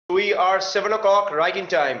We are 7 o'clock right in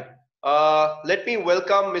time. Let me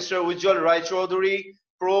welcome Mr. Ujjwal Chowdhury,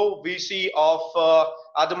 Pro VC of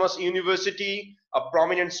Adamas University, a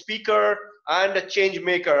prominent speaker and a change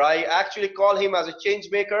maker. I actually call him as a change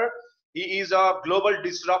maker. He is a global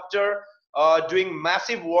disruptor, doing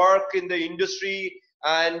massive work in the industry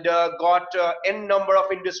and got n number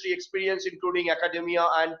of industry experience, including academia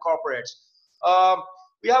and corporates. Um,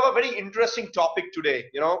 we have a very interesting topic today.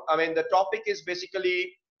 The topic is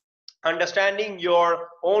basically understanding your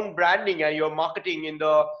own branding and your marketing in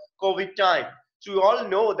the COVID time. So we all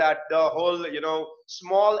know that the whole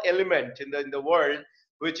small element in the world,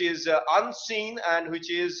 which is unseen and which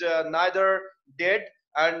is neither dead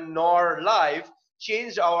and nor live,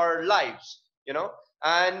 changed our lives.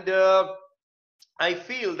 And I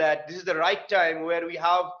feel that this is the right time where we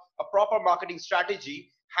have a proper marketing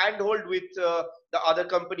strategy, handhold with the other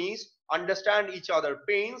companies, understand each other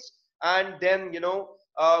pains, and then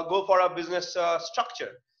go for a business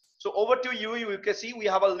structure. So over to you. You can see we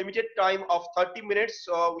have a limited time of 30 minutes.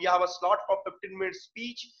 We have a slot for 15 minutes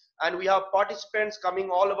speech, and we have participants coming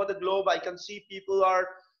all over the globe. I can see people are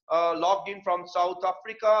logged in from South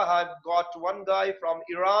Africa. I've got one guy from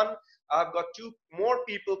Iran. I've got two more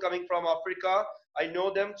people coming from Africa. I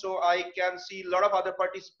know them, so I can see a lot of other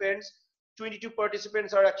participants. 22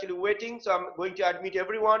 participants are actually waiting, so I'm going to admit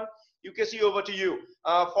everyone. You can see, over to you.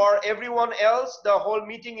 For everyone else, the whole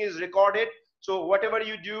meeting is recorded, so whatever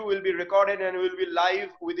you do will be recorded and will be live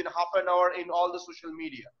within half an hour in all the social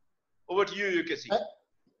media. Over to you, you can see.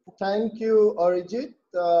 Thank you, Arijit.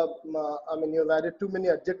 I mean, you've added too many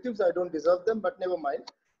adjectives. I don't deserve them, but never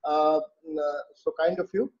mind. So kind of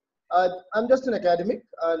you. I'm just an academic,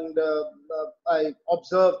 and I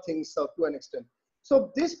observe things to an extent.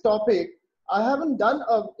 So this topic, I haven't done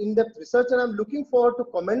in-depth research, and I'm looking forward to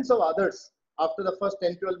comments of others after the first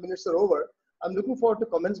 10-12 minutes are over. I'm looking forward to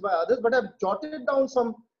comments by others, but I've jotted down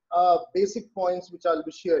some basic points which I'll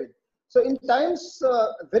be sharing. So in times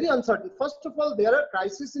very uncertain, first of all, there are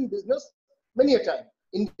crises in business many a time.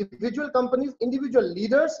 Individual companies, individual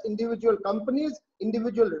leaders, individual companies,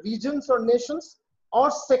 individual regions or nations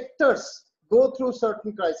or sectors go through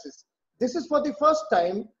certain crises. This is for the first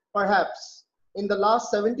time, perhaps, in the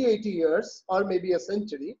last 70, 80 years, or maybe a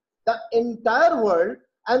century, the entire world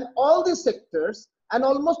and all the sectors and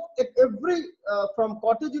almost every, from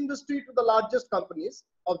cottage industry to the largest companies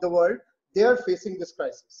of the world, they are facing this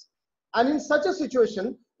crisis. And in such a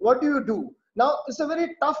situation, what do you do? Now, it's a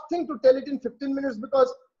very tough thing to tell it in 15 minutes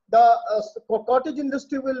because the cottage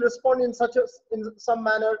industry will respond in some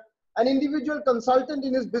manner. An individual consultant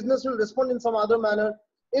in his business will respond in some other manner.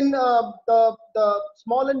 In the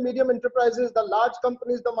small and medium enterprises, the large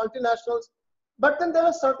companies, the multinationals. But then there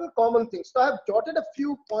are certain common things. So I have jotted a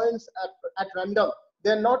few points at random.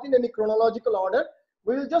 They're not in any chronological order.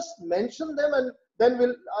 We'll just mention them, and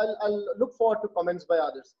then I'll look forward to comments by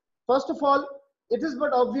others. First of all, it is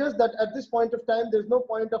but obvious that at this point of time, there's no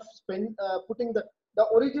point of putting the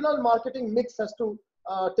original marketing mix has to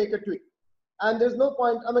take a tweak. And there's no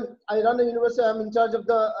point. I mean, I run a university. I'm in charge of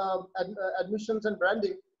the admissions and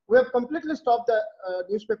branding. We have completely stopped the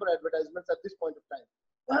newspaper advertisements at this point of time.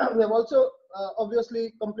 We have also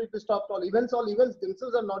obviously completely stopped all events. All events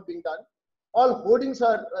themselves are not being done. All hoardings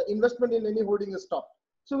are, investment in any hoarding is stopped.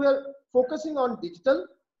 So we are focusing on digital,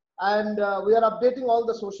 and we are updating all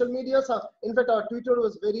the social media. So in fact, our Twitter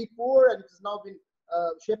was very poor and it has now been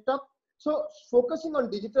shaped up. So focusing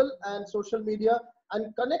on digital and social media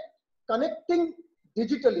and connecting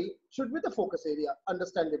digitally should be the focus area,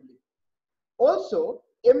 understandably. Also,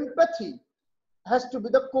 empathy has to be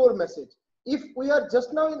the core message. If we are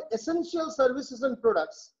just now in essential services and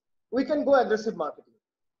products, we can go aggressive marketing.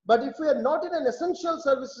 But if we are not in an essential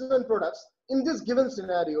services and products, in this given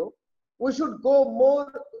scenario, we should go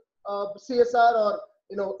more CSR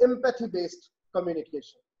or empathy-based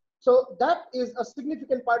communication. So that is a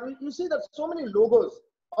significant part. You see that so many logos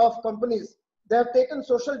of companies, they have taken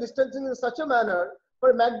social distancing in such a manner.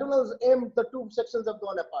 For McDonald's, the two sections have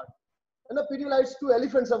gone apart. And the Pidilite's, two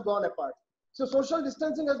elephants have gone apart. So social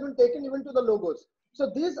distancing has been taken even to the logos.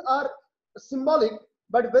 So these are symbolic,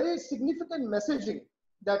 but very significant messaging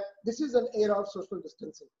that this is an era of social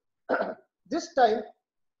distancing. This time,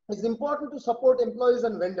 it's important to support employees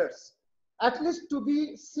and vendors, at least to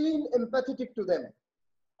be seen empathetic to them.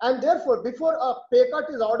 And therefore, before a pay cut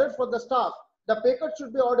is ordered for the staff, the pay cut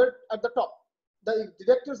should be ordered at the top. The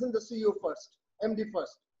directors and the CEO first, MD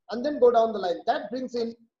first, and then go down the line. That brings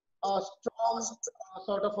in a strong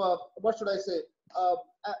sort of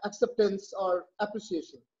acceptance or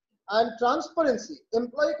appreciation. And transparency,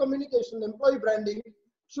 employee communication, employee branding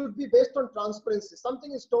should be based on transparency.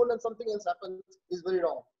 Something is told and something else happens is very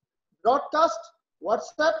wrong. broadcast,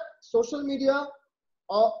 WhatsApp, social media,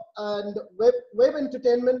 and web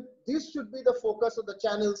entertainment. These should be the focus of the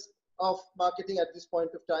channels of marketing at this point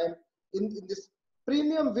of time in this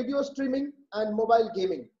premium video streaming and mobile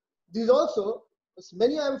gaming. These also,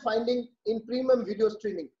 many I am finding in premium video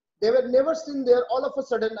streaming. They were never seen there. All of a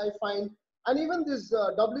sudden I find, and even this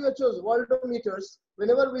WHO's worldometers,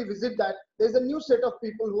 whenever we visit that, there's a new set of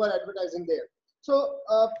people who are advertising there. So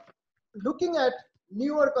looking at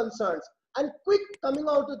newer concerns and quick coming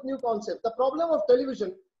out with new concepts. The problem of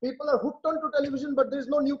television, people are hooked onto television, but there is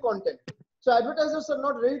no new content. So advertisers are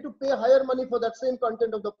not ready to pay higher money for that same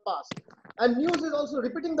content of the past. And news is also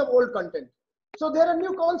repeating the old content. So there are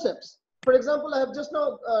new concepts. For example, I have just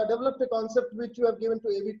now developed a concept which you have given to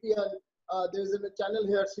AVP, and there is a channel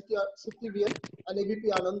here, CityVN and AVP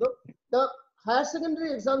Anando. The higher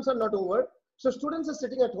secondary exams are not over. So students are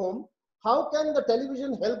sitting at home. How can the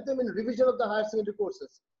television help them in revision of the higher secondary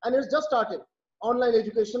courses? And it's just started. Online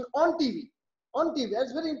education on TV. On TV.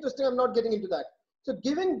 That's very interesting. I'm not getting into that. So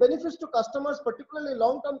giving benefits to customers, particularly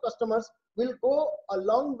long-term customers, will go a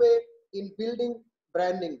long way in building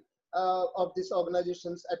branding of these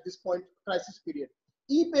organizations at this point, crisis period.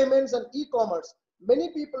 E-payments and e-commerce.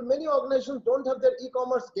 Many people, many organizations don't have their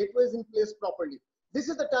e-commerce gateways in place properly. This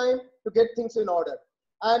is the time to get things in order.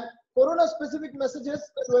 And Corona-specific messages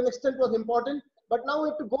to an extent was important, but now we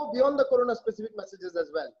have to go beyond the Corona-specific messages as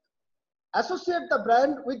well. Associate the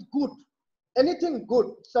brand with good, anything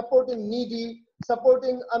good, supporting needy,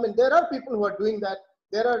 supporting, I mean, there are people who are doing that.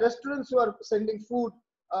 There are restaurants who are sending food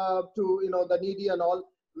to, the needy and all.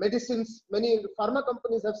 Medicines, many pharma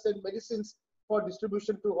companies have sent medicines for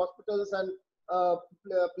distribution to hospitals and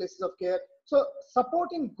places of care. So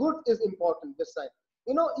supporting good is important this time.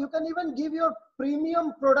 You can even give your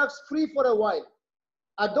premium products free for a while.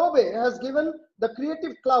 Adobe has given the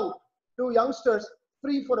Creative Cloud to youngsters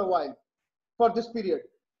free for a while for this period.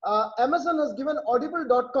 Amazon has given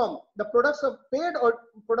audible.com, the products of paid or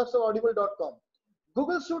products of audible.com.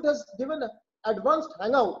 Google Suite has given advanced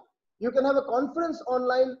Hangout. You can have a conference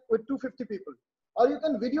online with 250 people, or you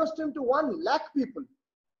can video stream to 1 lakh people.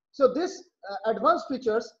 So this advanced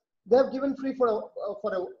features, they have given free for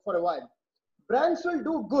a while. Brands will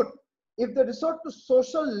do good if they resort to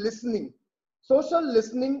social listening. Social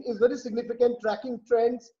listening is very significant, tracking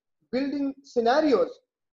trends, building scenarios,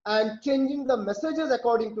 and changing the messages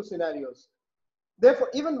according to scenarios. Therefore,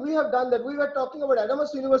 even we have done that. We were talking about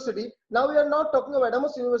Adamas University. Now we are not talking about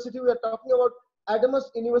Adamas University. We are talking about Adamas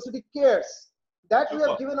University Cares. That we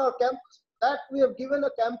have given our campus. That we have given a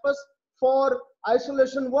campus for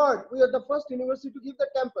isolation ward. We are the first university to give that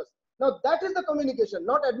campus. Now that is the communication,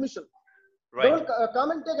 not admission. Right. Don't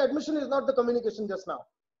come and take admission is not the communication just now.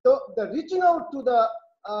 So the reaching out to the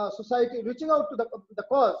society, reaching out to the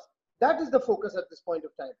cause, that is the focus at this point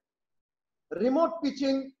of time. Remote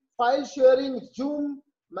pitching, file sharing, Zoom,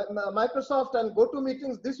 Microsoft and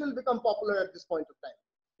GoToMeetings, this will become popular at this point of time.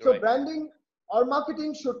 So branding or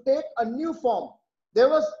marketing should take a new form. There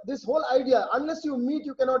was this whole idea, unless you meet,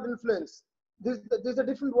 you cannot influence. This is a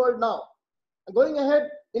different world now. Going ahead,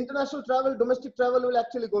 international travel, domestic travel will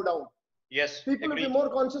actually go down. Yes, people will be more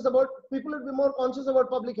conscious about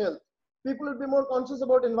public health. People will be more conscious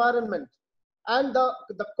about environment. And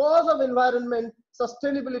the cause of environment,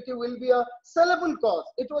 sustainability will be a sellable cause.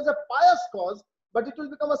 It was a pious cause, but it will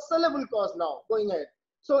become a sellable cause now going ahead.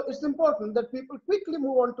 So it's important that people quickly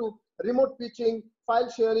move on to remote pitching, file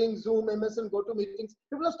sharing, Zoom, MSN, GoToMeetings.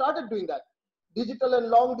 People have started doing that. Digital and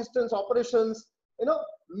long distance operations,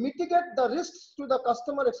 mitigate the risks to the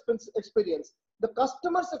customer experience. The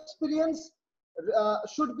customer's experience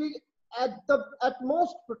should be at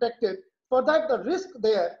most protected. For that, the risk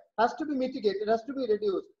there has to be mitigated, has to be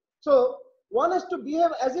reduced. So one has to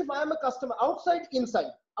behave as if I am a customer, outside,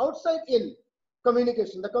 inside, outside, in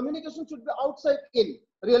communication. The communication should be outside, in,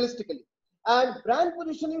 realistically. And brand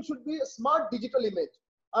positioning should be a smart digital image.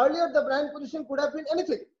 Earlier, the brand positioning could have been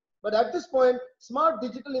anything. But at this point, smart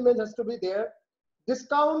digital image has to be there.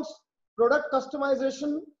 Discounts, product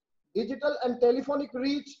customization, digital and telephonic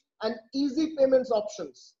reach, and easy payments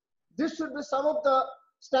options. This should be some of the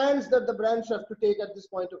stands that the brands have to take at this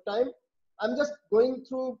point of time. I'm just going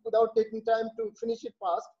through without taking time to finish it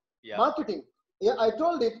fast. Yeah. Marketing. Yeah, I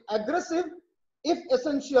told it, aggressive if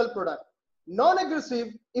essential product.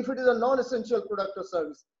 Non-aggressive if it is a non-essential product or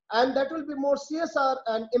service. And that will be more CSR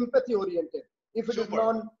and empathy oriented if it is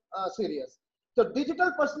non-serious. So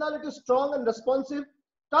digital personality is strong and responsive.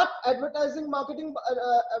 Cut advertising marketing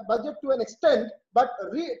budget to an extent, but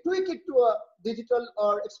tweak it to a digital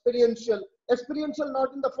or experiential. Experiential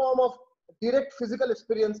not in the form of direct physical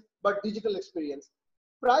experience, but digital experience.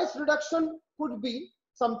 Price reduction could be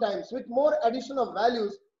sometimes with more addition of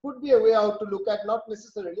values could be a way out to look at, not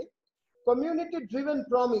necessarily. Community driven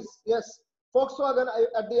promise. Yes, Volkswagen,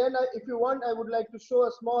 at the end, if you want, I would like to show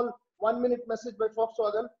a small 1-minute message by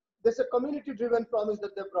Volkswagen. There's a community driven promise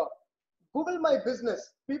that they brought. Google My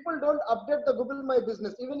Business. People don't update the Google My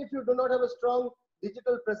Business. Even if you do not have a strong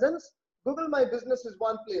digital presence, Google My Business is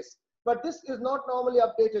one place. But this is not normally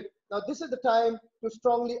updated. Now, this is the time to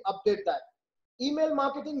strongly update that. Email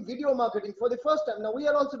marketing, video marketing for the first time. Now, we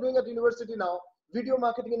are also doing at university now, video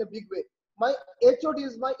marketing in a big way. My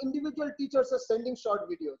HODs, my individual teachers are sending short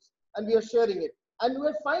videos and we are sharing it. And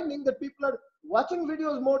we're finding that people are watching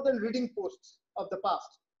videos more than reading posts of the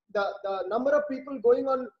past. The number of people going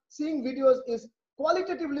on seeing videos is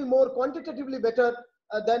qualitatively more, quantitatively better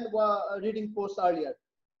than reading posts earlier.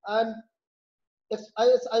 And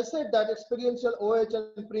I said that experiential OH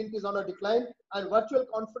and print is on a decline, and virtual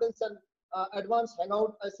conference and advanced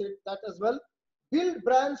hangout, I said that as well. Build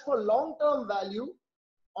brands for long-term value,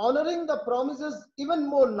 honoring the promises even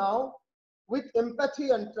more now with empathy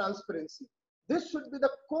and transparency. This should be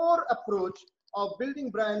the core approach of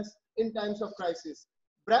building brands in times of crisis.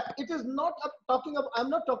 It is not talking about, I'm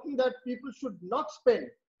not talking that people should not spend.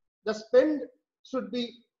 The spend should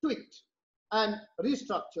be tweaked and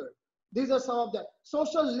restructured. These are some of the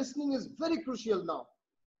social listening is very crucial now.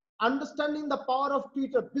 Understanding the power of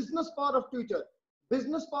Twitter, business power of Twitter,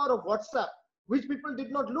 business power of WhatsApp, which people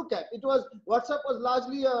did not look at. WhatsApp was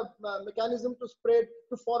largely a mechanism to spread,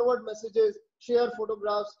 to forward messages, share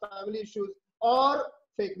photographs, family issues, or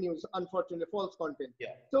fake news, unfortunately, false content. Yeah.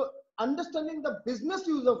 So understanding the business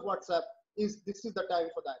use of WhatsApp this is the time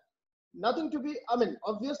for that. Nothing to be,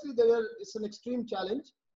 obviously it's an extreme challenge.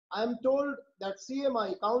 I am told that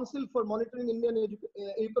CMI, Council for Monitoring Indian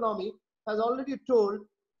Economy, has already told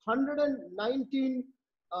 119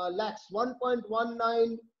 lakhs,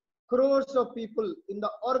 1.19 crores of people in the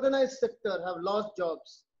organized sector have lost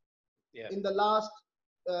jobs in the last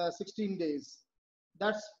 16 days.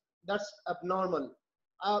 That's abnormal.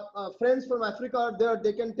 Friends from Africa are there,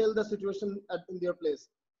 they can tell the situation in their place.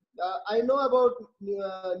 I know about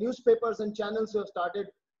newspapers and channels who have started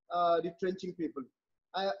retrenching people.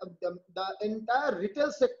 The entire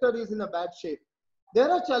retail sector is in a bad shape.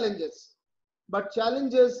 There are challenges, but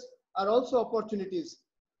challenges are also opportunities.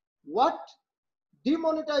 What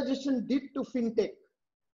demonetization did to fintech,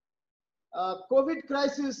 COVID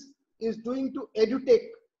crisis is doing to edutech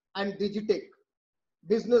and digitech,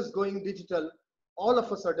 business going digital all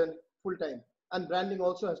of a sudden full time, and branding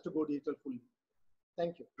also has to go digital fully.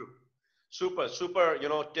 Thank you. Super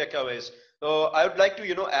takeaways. So I would like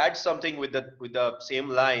to add something with the same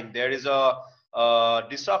line. There is a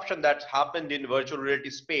disruption that happened in virtual reality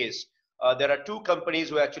space. There are two companies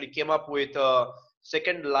who actually came up with a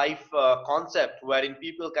second life concept wherein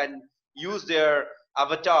people can use their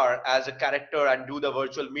avatar as a character and do the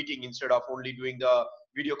virtual meeting instead of only doing the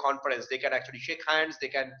video conference. They can actually shake hands, they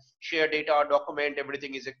can share data, document,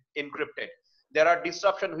 everything is encrypted. There are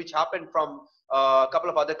disruptions which happened from a couple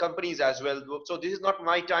of other companies as well. So this is not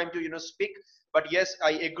my time to speak, but yes,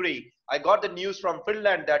 I agree. I got the news from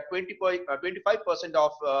Finland that 25%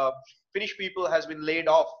 of Finnish people has been laid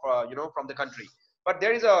off from the country. But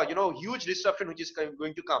there is a huge disruption which is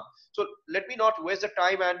going to come. So let me not waste the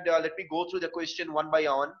time and let me go through the question one by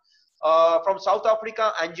one. From South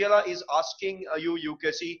Africa, Angela is asking you,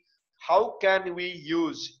 UKC, how can we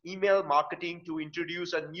use email marketing to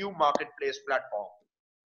introduce a new marketplace platform?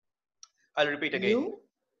 I'll repeat again.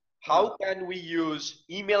 How can we use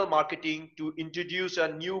email marketing to introduce a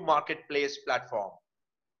new marketplace platform?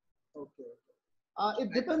 Okay.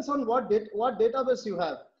 It depends on what database you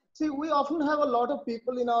have. See, we often have a lot of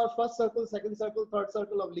people in our first circle, second circle, third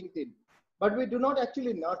circle of LinkedIn, but we do not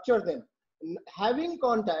actually nurture them. Having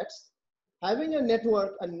contacts, having a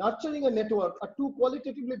network, and nurturing a network are two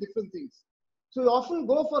qualitatively different things. So we often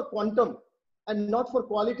go for quantum and not for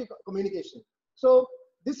quality communication. So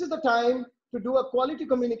this is the time to do a quality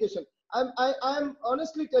communication. I'm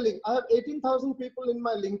honestly telling, I have 18,000 people in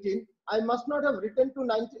my LinkedIn. I must not have written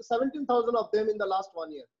to 17,000 of them in the last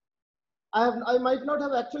 1 year. I might not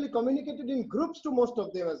have actually communicated in groups to most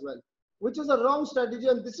of them as well, which is a wrong strategy.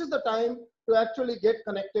 And this is the time to actually get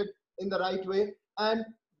connected in the right way. And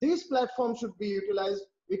these platforms should be utilized.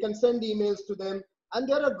 We can send emails to them. And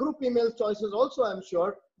there are group email choices also, I'm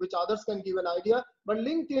sure, which others can give an idea. But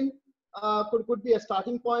LinkedIn could be a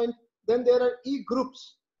starting point. Then there are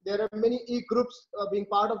e-groups. There are many e-groups being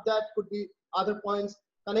part of that could be other points.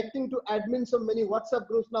 Connecting to admins of many WhatsApp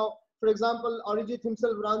groups now. For example, Arijit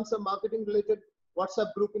himself runs a marketing related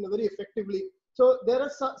WhatsApp group in a very effectively. So there are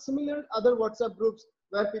similar other WhatsApp groups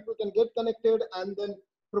where people can get connected and then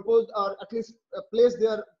propose or at least place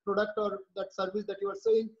their product or that service that you are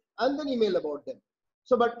saying, and then email about them.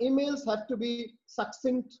 So, but emails have to be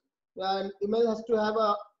succinct, and email has to have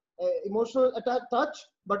a emotional touch,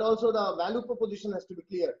 but also the value proposition has to be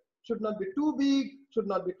clear. Should not be too big, should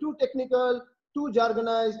not be too technical, too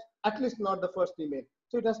jargonized, at least not the first email.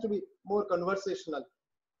 So it has to be more conversational.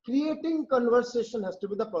 Creating conversation has to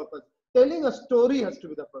be the purpose. Telling a story has to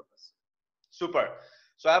be the purpose. Super.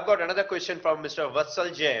 So I've got another question from Mr.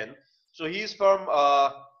 Vatsal Jain. So he's from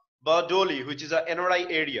Bardoli, which is an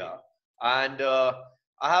NRI area. And I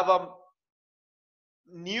have a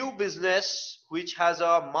new business which has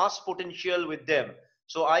a mass potential with them.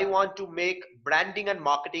 So I want to make branding and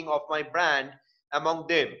marketing of my brand among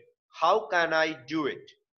them. How can I do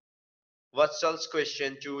it? Vatsal's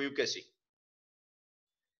question to UKC.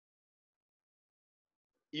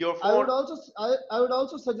 Your phone. I would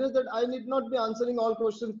also suggest that I need not be answering all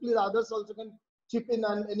questions. Please, others also can chip in,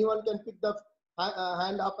 and anyone can pick the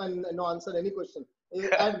hand up and answer any question.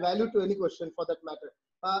 Add value to any question for that matter.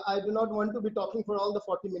 I do not want to be talking for all the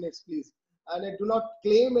 40 minutes, please. And I do not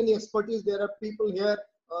claim any expertise. There are people here.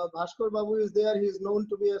 Bhaskar Babu is there. He is known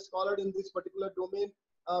to be a scholar in this particular domain.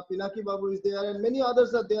 Pinaki Babu is there, and many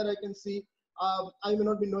others are there. I can see. I may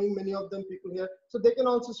not be knowing many of them people here, so they can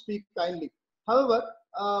also speak kindly. However,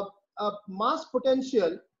 mass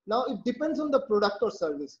potential, now it depends on the product or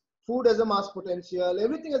service. Food has a mass potential,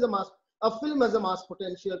 everything has a film has a mass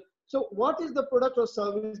potential. So what is the product or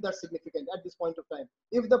service that's significant at this point of time?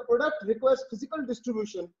 If the product requires physical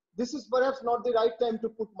distribution, this is perhaps not the right time to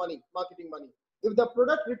put money, marketing money. If the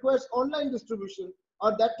product requires online distribution,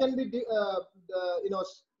 or that can be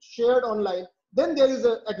shared online, then there is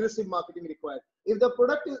a aggressive marketing required. If the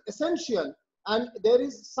product is essential and there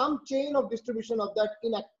is some chain of distribution of that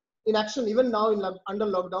in action, even now under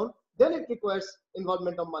lockdown, then it requires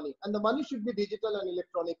involvement of money. And the money should be digital and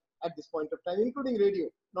electronic at this point of time, including radio,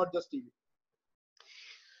 not just TV.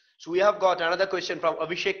 So we have got another question from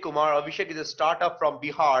Abhishek Kumar. Abhishek is a startup from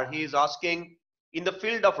Bihar. He is asking, in the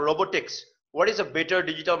field of robotics, what is a better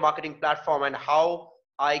digital marketing platform and how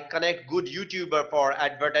I connect good YouTuber for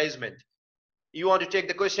advertisement? You want to take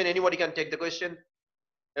the question? Anybody can take the question.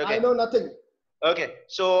 Okay. I know nothing. Okay,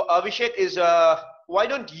 so Abhishek is, why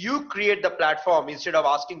don't you create the platform instead of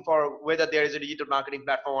asking for whether there is a digital marketing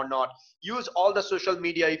platform or not? Use all the social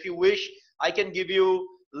media. If you wish, I can give you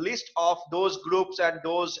list of those groups and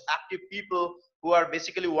those active people who are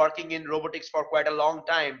basically working in robotics for quite a long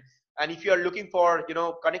time. And if you are looking for,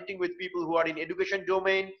 connecting with people who are in education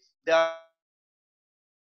domain, they are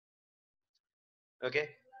okay.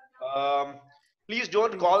 Please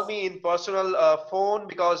don't call me in personal phone,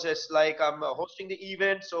 because it's like I'm hosting the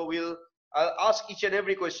event. So I'll ask each and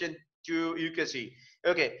every question to UKC.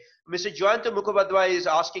 Okay, Mr. Joyanta Mukhopadhyay is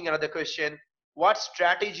asking another question. What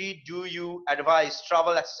strategy do you advise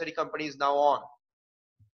travel accessory companies now on?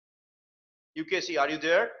 UKC, are you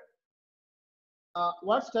there?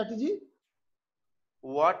 What strategy?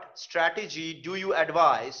 What strategy do you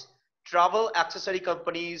advise travel accessory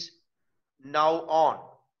companies now on?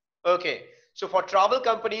 Okay, so for travel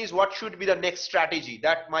companies, what should be the next strategy?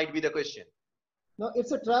 That might be the question. No,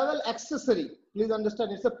 it's a travel accessory. Please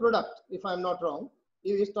understand, it's a product, if I'm not wrong.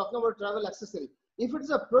 He's talking about travel accessory. If it's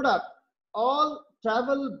a product, all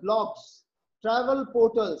travel blogs, travel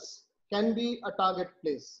portals can be a target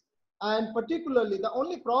place. And particularly, the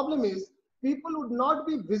only problem is people would not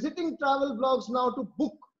be visiting travel blogs now to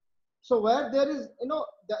book. So where there is,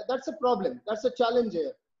 that's a problem. That's a challenge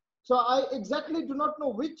here. So I exactly do not know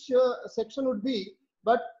which section would be,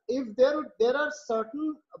 but if there are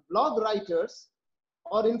certain blog writers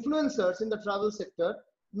or influencers in the travel sector,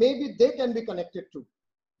 maybe they can be connected to.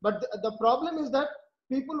 But the problem is that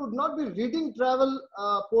people would not be reading travel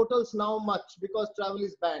portals now much, because travel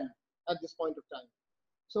is banned at this point of time.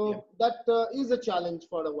 So that is a challenge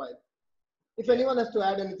for a while. If anyone has to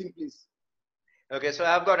add anything, please. Okay, so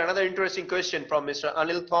I've got another interesting question from Mr.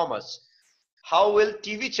 Anil Thomas. How will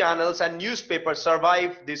TV channels and newspapers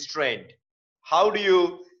survive this trend? How do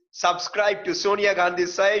you subscribe to Sonia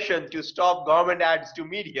Gandhi's suggestion to stop government ads to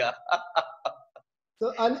media?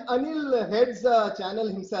 So Anil heads a channel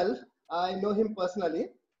himself. I know him personally,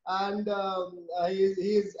 and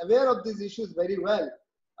he is aware of these issues very well.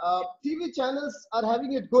 TV channels are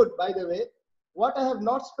having it good, by the way. What I have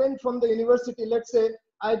not spent from the university, let's say,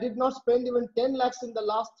 I did not spend even 10 lakhs in the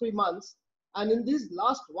last 3 months. And in this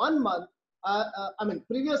last 1 month,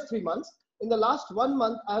 previous 3 months, in the last 1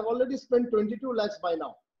 month, I have already spent 22 lakhs by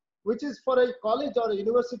now, which is for a college or a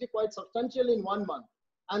university quite substantial in 1 month.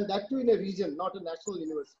 And that too in a region, not a national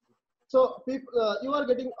university. So people, you are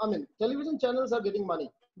getting, television channels are getting money.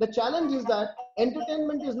 The challenge is that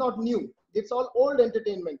entertainment is not new. It's all old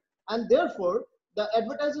entertainment. And therefore, the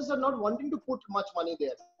advertisers are not wanting to put much money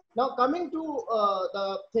there. Now, coming to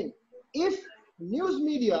the thing, if news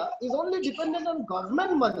media is only dependent on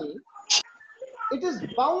government money, it is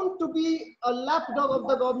bound to be a lapdog of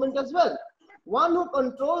the government as well. One who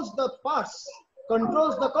controls the purse,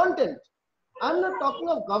 controls the content. I'm not talking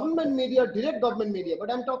of government media, direct government media,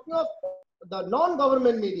 but I'm talking of the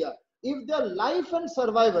non-government media. If their life and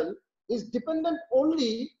survival is dependent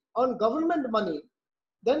only on government money,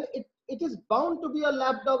 then it is bound to be a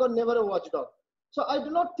lapdog or never a watchdog. So I do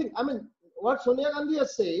not think, I mean, what Sonia Gandhi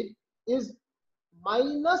has said is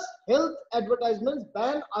minus health advertisements,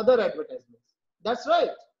 ban other advertisements. That's right.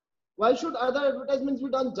 Why should other advertisements be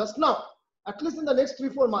done just now? At least in the next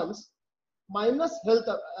 3-4 months, minus health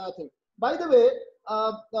thing. By the way,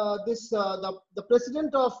 the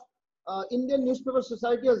president of Indian Newspaper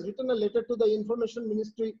Society has written a letter to the Information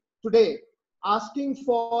Ministry today asking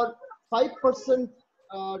for 5%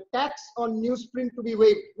 tax on newsprint to be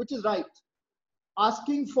waived, which is right.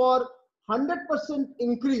 Asking for 100%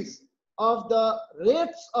 increase of the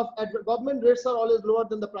rates of government rates are always lower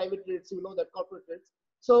than the private rates, you know, that corporate rates.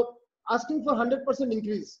 So asking for 100%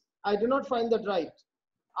 increase, I do not find that right.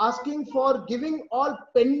 Asking for giving all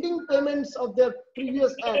pending payments of their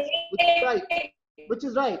previous ads, which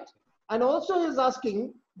is right. And also is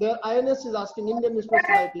asking, the INS is asking, Indian Newspaper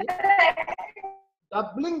Society,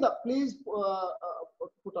 doubling the, please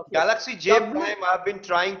put off. Galaxy J Prime, I've been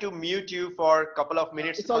trying to mute you for a couple of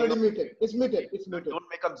minutes. It's already muted. It's muted. It's muted. Don't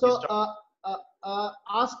make a so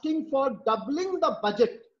asking for doubling the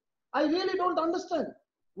budget, I really don't understand.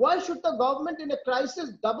 Why should the government in a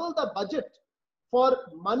crisis double the budget for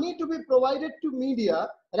money to be provided to media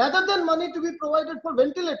rather than money to be provided for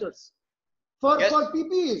ventilators, for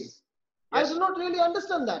PPEs? Yes. I do not really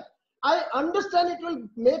understand that. I understand it will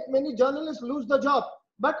make many journalists lose the job.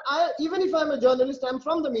 But even if I'm a journalist, I'm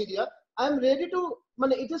from the media, I'm ready to,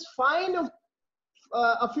 it is fine if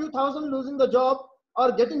a few thousand losing the job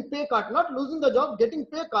or getting pay cut, not losing the job, getting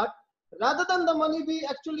pay cut, rather than the money be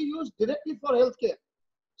actually used directly for healthcare.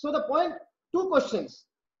 So the point, 2 questions.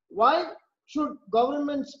 Why should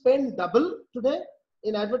government spend double today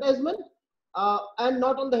in advertisement and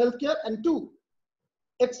not on the healthcare? And 2,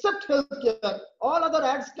 except healthcare, all other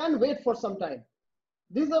ads can wait for some time.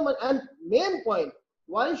 These are my, and main point,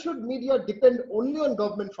 why should media depend only on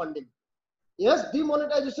government funding? Yes,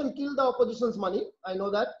 demonetization killed the opposition's money. I know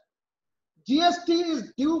that. GST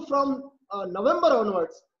is due from November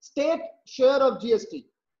onwards, state share of GST.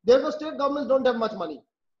 Therefore, state governments don't have much money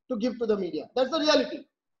to give to the media. That's the reality.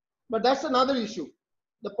 But that's another issue.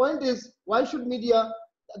 The point is, why should media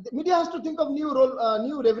has to think of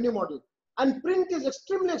new revenue model. And print is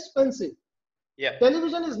extremely expensive. Yeah.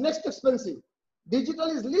 Television is next expensive. Digital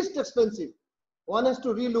is least expensive. One has to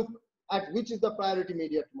relook at which is the priority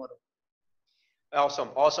media tomorrow. Awesome,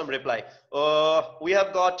 awesome reply. We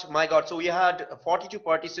have got, my God, so we had 42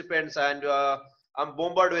 participants and I'm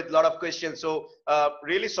bombarded with a lot of questions. So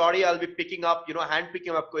really sorry, I'll be picking up, hand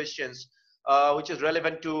picking up questions, which is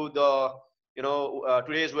relevant to the,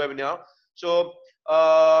 today's webinar. So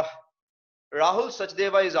Rahul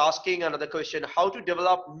Sachdeva is asking another question: how to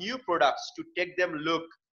develop new products to take them look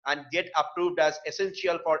and get approved as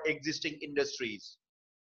essential for existing industries.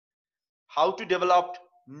 How to develop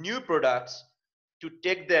new products to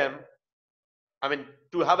take them,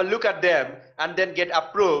 to have a look at them and then get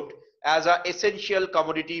approved as an essential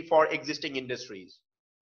commodity for existing industries.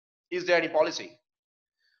 Is there any policy?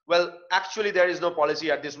 Well, actually there is no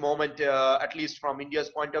policy at this moment, at least from India's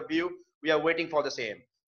point of view. We are waiting for the same.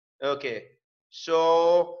 Okay,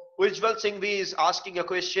 so Ujjwal Singhvi is asking a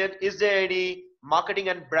question: is there any marketing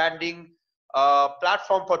and branding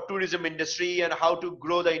platform for tourism industry and how to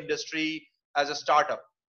grow the industry as a startup?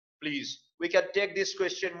 Please, we can take this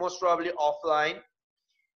question most probably offline.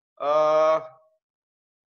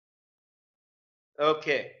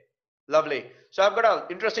 Okay, lovely. So I've got an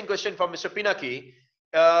interesting question from Mr. Pinaki.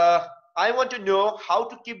 I want to know how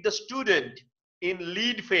to keep the student in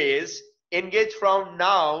lead phase engaged from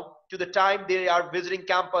now to the time they are visiting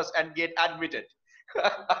campus and get admitted.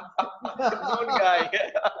 Known guy.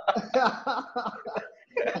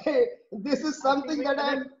 This is something that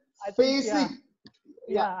I'm facing.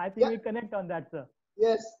 I think we connect on that, sir.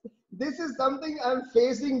 Yes, this is something I'm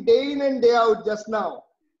facing day in and day out just now.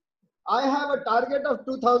 I have a target of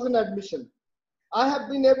 2,000 admission. I have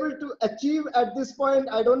been able to achieve at this point,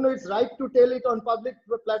 I don't know it's right to tell it on public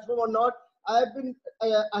platform or not, I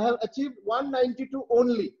have achieved 192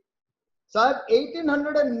 only. So I have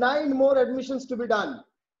 1,809 more admissions to be done.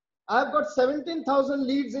 I have got 17,000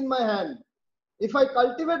 leads in my hand. If I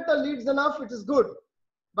cultivate the leads enough, it is good.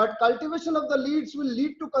 But cultivation of the leads will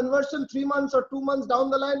lead to conversion 3 months or 2 months down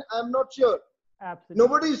the line. I am not sure. Absolutely.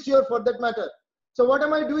 Nobody is sure for that matter. So what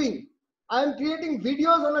am I doing? I am creating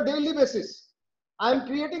videos on a daily basis. I am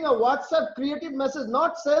creating a WhatsApp creative message,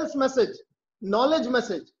 not sales message, knowledge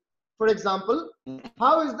message. For example,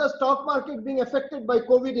 how is the stock market being affected by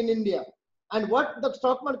COVID in India? And what the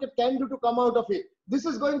stock market can do to come out of it. This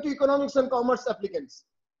is going to economics and commerce applicants.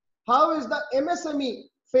 How is the MSME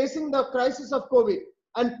facing the crisis of COVID?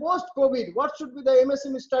 And post-COVID, what should be the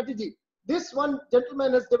MSME strategy? This one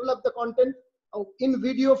gentleman has developed the content in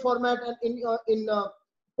video format and in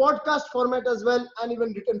podcast format as well, and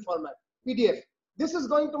even written format, PDF. This is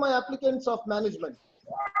going to my applicants of management.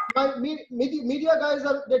 My media guys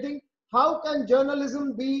are getting, how can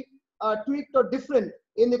journalism be tweaked or different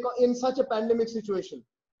in such a pandemic situation?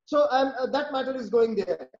 So that matter is going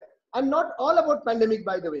there. And not all about pandemic,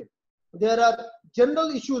 by the way. There are general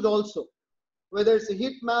issues also, whether it's a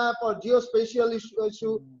heat map or geospatial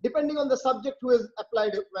issue, depending on the subject who is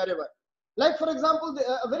applied wherever. Like, for example,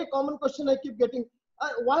 a very common question I keep getting,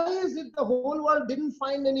 why is it the whole world didn't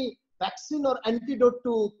find any vaccine or antidote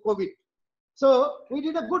to COVID? So we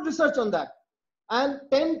did a good research on that. And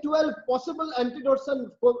 10, 12 possible antidotes and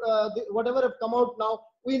whatever have come out now,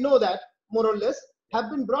 we know that, more or less, have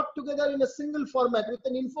been brought together in a single format with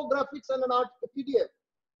an infographics and an art PDF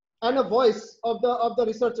and a voice of the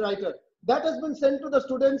research writer. That has been sent to the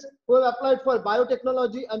students who have applied for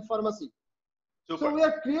biotechnology and pharmacy. Super. So we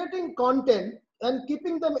are creating content and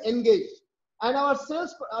keeping them engaged. And our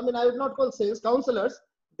sales, I mean, I would not call sales, counselors,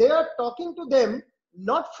 they are talking to them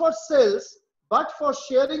not for sales, but for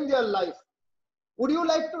sharing their life. Would you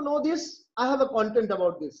like to know this? I have a content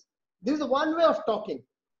about this. This is one way of talking.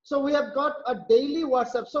 So we have got a daily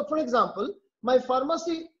WhatsApp. So for example, my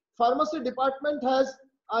pharmacy department has,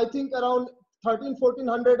 I think, around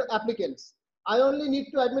 1,400 applicants. I only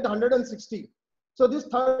need to admit 160. So these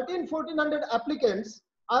 1,400 applicants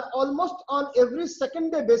are almost on every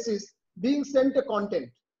second day basis being sent a content.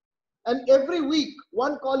 And every week,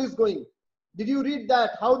 one call is going. Did you read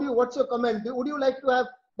that? What's your comment? Would you like to have,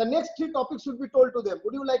 the next 3 topics should be told to them.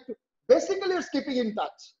 Would you like to, basically it's keeping in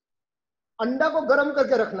touch. अंडा को गरम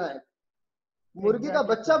करके रखना है. मुर्गी का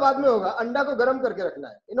बच्चा बाद में होगा, अंडा को गरम करके रखना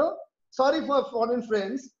है. You know, sorry for foreign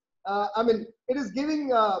friends. I mean, it is giving,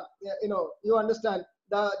 you know, you understand,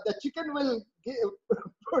 the chicken will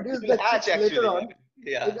produce the hatch later on.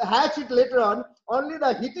 Yeah. It hatch it later on. Only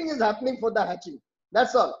the heating is happening for the hatching.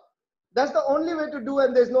 That's all. That's the only way to do,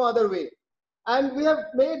 and there's no other way. And we have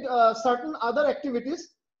made certain other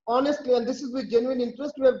activities, honestly, and this is with genuine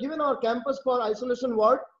interest. We have given our campus for isolation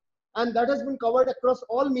ward, and that has been covered across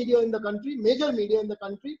all media in the country, major media in the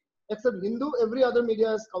country, except Hindu. Every other media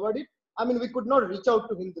has covered it. I mean, we could not reach out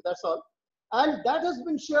to Hindu, that's all. And that has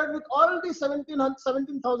been shared with all the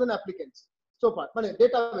 17,000 applicants so far.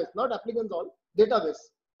 Database, not applicants all, database.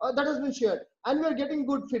 That has been shared. And we are getting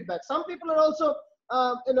good feedback. Some people are also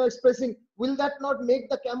you know, expressing, will that not make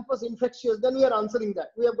the campus infectious? Then we are answering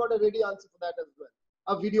that. We have got a ready answer for that as well,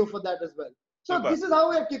 a video for that as well. So super. This is how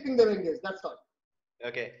we are keeping them engaged, that's all.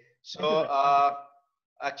 Okay. So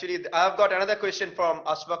actually, I've got another question from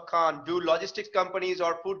Aswak Khan. Do logistics companies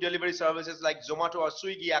or food delivery services like Zomato or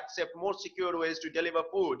Swiggy accept more secure ways to deliver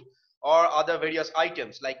food or other various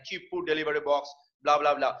items like cheap food delivery box, blah,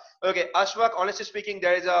 blah, blah? Okay, Ashwak, honestly speaking,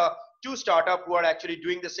 there is 2 startups who are actually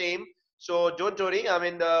doing the same. So don't worry. I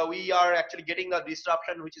mean, we are actually getting a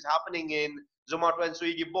disruption which is happening in Zomato and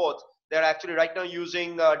Swiggy both. They're actually right now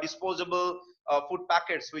using disposable food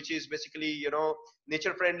packets, which is basically, you know,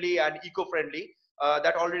 nature friendly and eco friendly.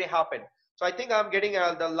 That already happened. So I think I'm getting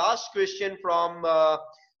the last question from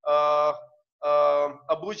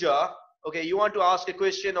Abuja. Okay, you want to ask a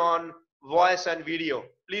question on voice and video.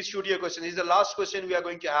 Please shoot your question. This is the last question we are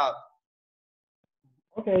going to have.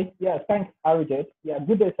 Okay, yeah, thanks, Arijit. Yeah,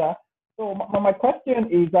 good day, sir. So my question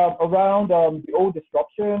is around the old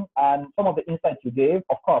disruption and some of the insights you gave.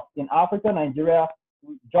 Of course, in Africa, Nigeria,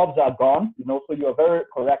 jobs are gone, you know, so you're very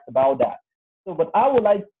correct about that. So, but I would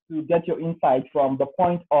like to get your insight from the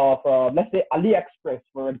point of, let's say, AliExpress,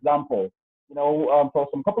 for example. You know, for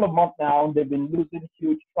some couple of months now, they've been losing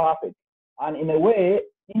huge traffic. And in a way,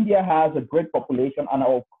 India has a great population and,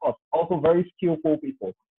 of course, also very skillful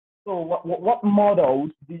people. So what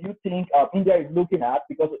models do you think India is looking at?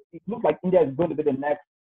 Because it looks like India is going to be the next,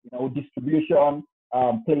 you know, distribution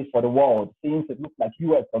place for the world, since it looks like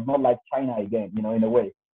US does not like China again, you know, in a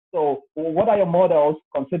way. So what are your models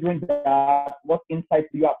considering that? What insights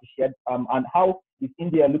do you have to share? And how is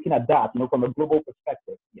India looking at that, you know, from a global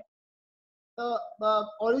perspective? Yeah.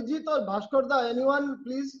 Arijit or Bhaskar, anyone,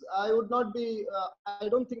 please? I would not be. I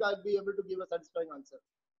don't think I'd be able to give a satisfying answer.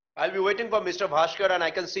 I'll be waiting for Mr. Bhaskar, and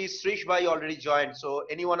I can see Srish Bhai already joined. So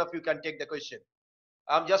any one of you can take the question.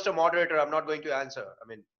 I'm just a moderator. I'm not going to answer. I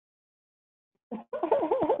mean,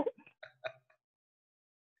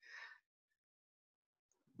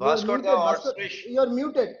 Bhaskar or Srish. You're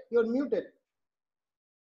muted. You're muted.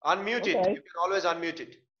 Unmute it. Okay. You can always unmute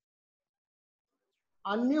it.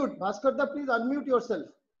 Unmute. Bhaskar, please unmute yourself.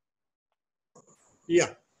 Yeah.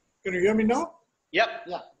 Can you hear me now? Yep.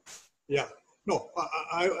 Yeah. Yeah. No,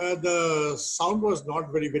 the sound was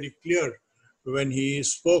not very, very clear when he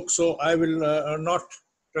spoke. So I will not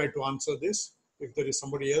try to answer this. If there is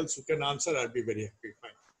somebody else who can answer, I'll be very happy.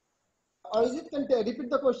 Fine. Arijit, can repeat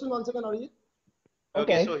the question once again, Arijit?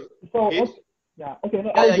 Okay. Yeah. Okay.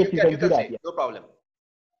 No, yeah, you can that, say. yeah. No problem.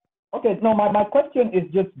 Okay. No, my question is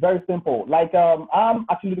just very simple. Like, I'm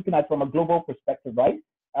actually looking at it from a global perspective, right?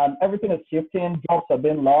 Everything is shifting. Jobs have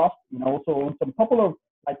been lost. You know, so some couple of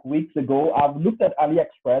weeks ago, I've looked at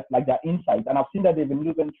AliExpress, like their insights, and I've seen that they've been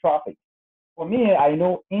losing traffic. For me, I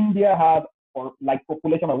know India has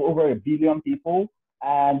population of over 1 billion people,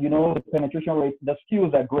 and you know the penetration rate, the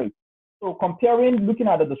skills are great. So looking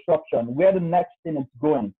at the disruption, where the next thing is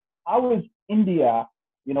going, how is India,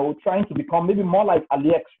 you know, trying to become maybe more like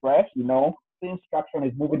AliExpress, you know, since traction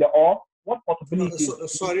is moving there, or what possibilities?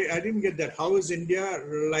 Sorry, I didn't get that. How is India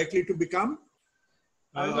likely to become?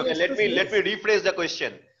 Okay, let me rephrase the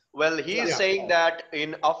question. Well, he is saying that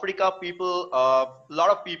in Africa, a lot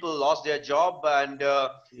of people lost their job, and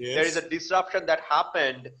there is a disruption that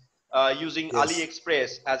happened using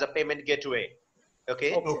AliExpress as a payment gateway.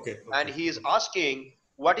 Okay. And he is asking,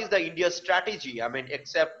 what is the India's strategy? I mean,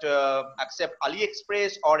 except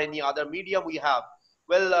AliExpress or any other medium we have.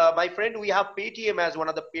 Well, my friend, we have Paytm as one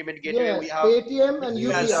of the payment gateway. Yes, we have Paytm and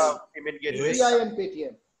UPI. as a payment gateway. UPI and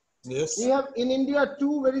Paytm. Yes. We have in India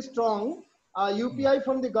two very strong, UPI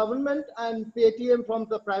from the government and Paytm from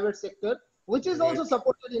the private sector, which is also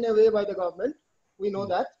supported in a way by the government. We know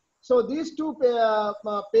that. So these two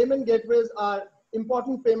payment gateways are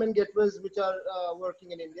important payment gateways which are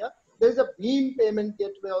working in India. There's a Bheem payment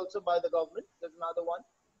gateway also by the government. There's another one.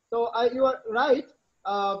 So you are right.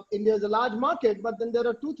 India is a large market, but then there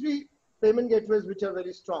are 2-3 payment gateways which are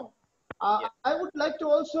very strong. I would like to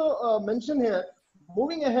also mention here,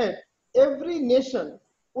 moving ahead, every nation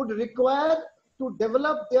would require to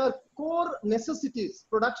develop their core necessities,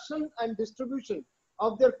 production and distribution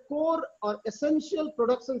of their core or essential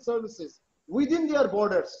products and services within their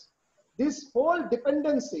borders. This whole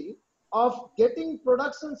dependency of getting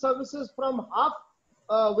products and services from half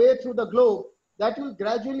way through the globe, that will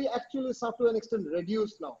gradually actually to an extent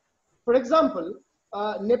reduce now. For example,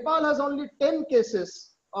 Nepal has only 10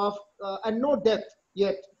 cases of and no death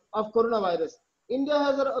yet of coronavirus. India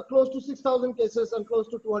has close to 6,000 cases and close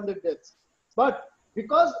to 200 deaths. But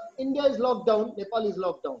because India is locked down, Nepal is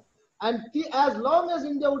locked down. And as long as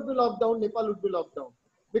India would be locked down, Nepal would be locked down.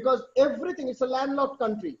 Because everything, it's a landlocked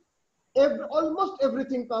country. Almost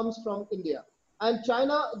everything comes from India. And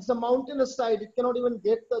China, it's a mountainous side. It cannot even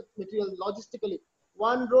get the material logistically.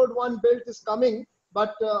 One road, one belt is coming,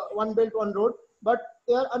 but one belt, one road. But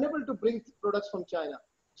they are unable to bring products from China.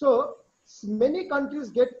 So many countries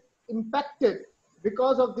get impacted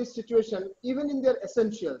because of this situation, even in their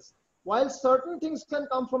essentials. While certain things can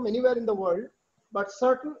come from anywhere in the world, but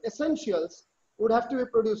certain essentials would have to be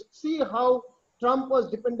produced. See how Trump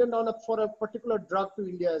was dependent on for a particular drug to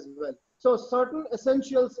India as well. So certain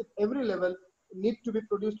essentials at every level need to be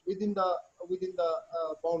produced within the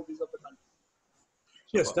boundaries of the country.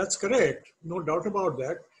 Yes, that's correct. No doubt about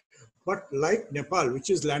that. But like Nepal,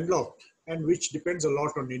 which is landlocked and which depends a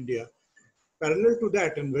lot on India, parallel to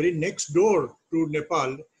that and very next door to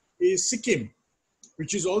Nepal is Sikkim,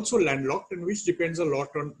 which is also landlocked and which depends a lot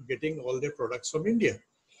on getting all their products from India.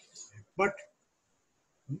 But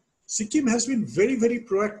Sikkim has been very, very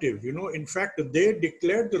proactive. You know, in fact, they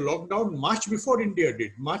declared the lockdown much before India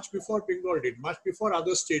did, much before Bengal did, much before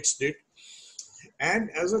other states did. And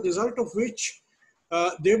as a result of which,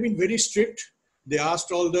 they've been very strict. They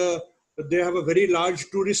asked they have a very large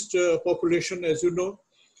tourist population, as you know.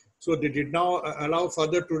 So they did not allow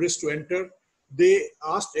further tourists to enter. They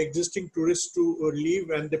asked existing tourists to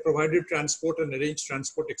leave, and they provided transport and arranged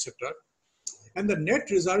transport, etc. And the net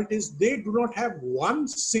result is they do not have one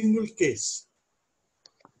single case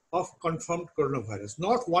of confirmed coronavirus,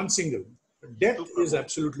 not one single. Death is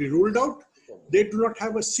absolutely ruled out. They do not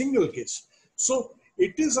have a single case. So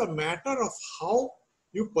it is a matter of how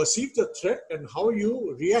you perceive the threat and how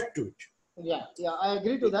you react to it. Yeah, I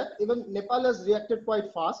agree to that. Even Nepal has reacted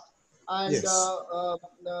quite fast. And Yes.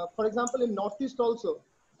 for example, in Northeast also,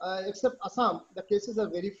 except Assam, the cases are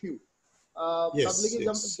very few. Yes. Tablighi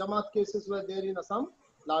Yes. Jamaat cases were there in Assam,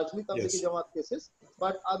 largely Tablighi Yes. Jamaat cases.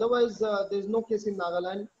 But otherwise, there is no case in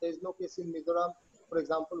Nagaland, there is no case in Mizoram, for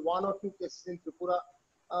example, one or two cases in Tripura.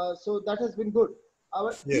 So that has been good.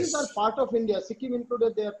 These are Yes. part of India. Sikkim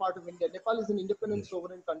included, they are part of India. Nepal is an independent, Yes.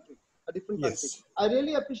 sovereign country, a different country. Yes. I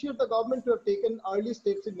really appreciate the government to have taken early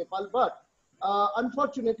steps in Nepal, but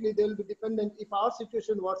unfortunately, they will be dependent. If our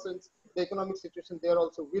situation worsens, the economic situation there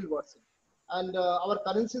also will worsen. And our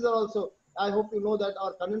currencies are also, I hope you know that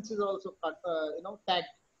our currencies are also tagged.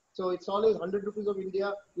 So it's always 100 rupees of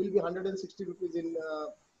India will be 160 rupees in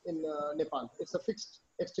Nepal. It's a fixed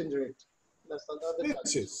exchange rate. That's another Yes.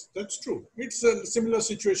 challenge. Yes. That's true. It's a similar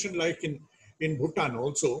situation like in Bhutan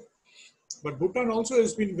also. But Bhutan also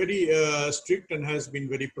has been very strict and has been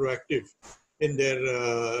very proactive in their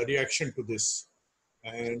reaction to this.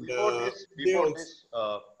 So And they before also, this,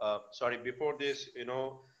 sorry, before this,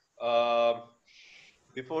 um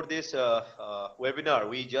before this webinar,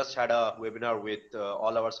 we just had a webinar with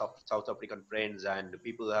all our South African friends, and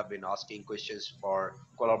people have been asking questions for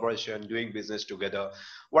collaboration, doing business together.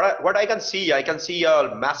 What I can see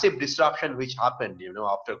a massive disruption which happened,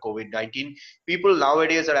 after COVID-19. People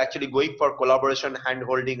nowadays are actually going for collaboration, hand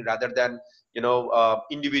holding rather than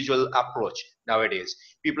individual approach. Nowadays,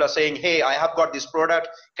 people are saying, "Hey, I have got this product.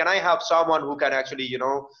 Can I have someone who can actually,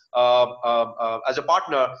 as a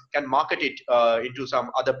partner, can market it into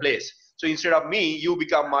some other place? So instead of me, you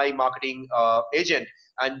become my marketing agent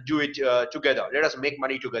and do it together. Let us make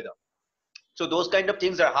money together." So those kind of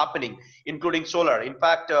things are happening, including solar. In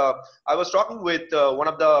fact, I was talking with one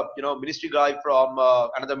of the ministry guy from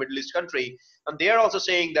another Middle East country, and they are also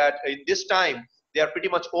saying that in this time they are pretty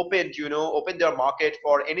much open to open their market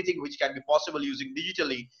for anything which can be possible using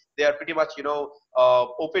digitally. They are pretty much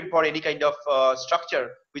open for any kind of structure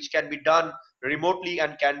which can be done remotely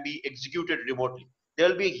and can be executed remotely. There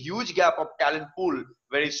will be a huge gap of talent pool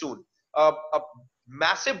very soon. A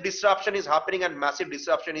massive disruption is happening, and massive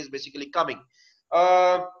disruption is basically coming.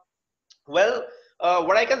 uh, well,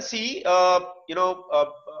 what I can see,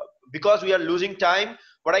 because we are losing time,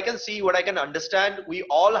 what I can see, what I can understand, we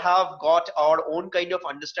all have got our own kind of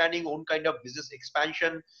understanding, own kind of business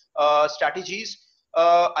expansion strategies.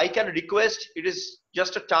 I can request, it is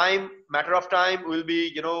just a matter of time. We'll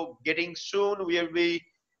be, getting soon. We will be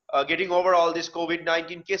getting over all these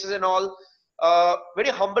COVID-19 cases and all. Very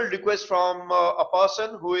humble request from a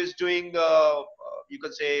person who is doing, you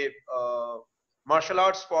can say, martial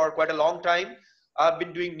arts for quite a long time. I've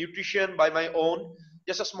been doing nutrition by my own.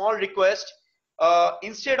 Just a small request.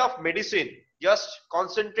 Instead of medicine, just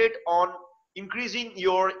concentrate on increasing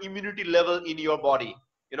your immunity level in your body.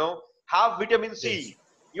 Have vitamin yes, C.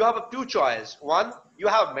 You have two choices. One, you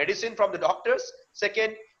have medicine from the doctors.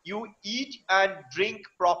 Second, you eat and drink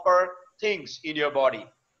proper things in your body.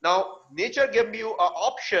 Now, nature gave you an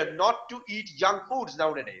option not to eat junk foods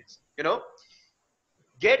nowadays.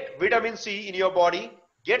 Get vitamin C in your body,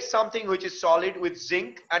 get something which is solid with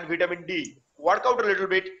zinc and vitamin D. Work out a little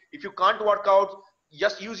bit. If you can't work out,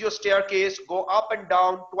 just use your staircase, go up and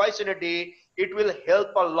down twice in a day. It will help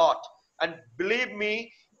a lot. And believe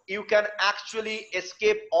me, you can actually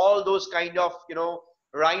escape all those kind of,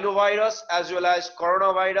 rhinovirus as well as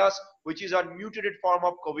coronavirus, which is a mutated form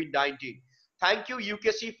of COVID-19. Thank you,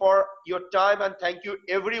 UKC, for your time, and thank you,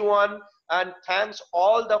 everyone, and thanks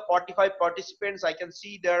all the 45 participants. I can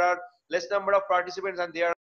see there are less number of participants, and they are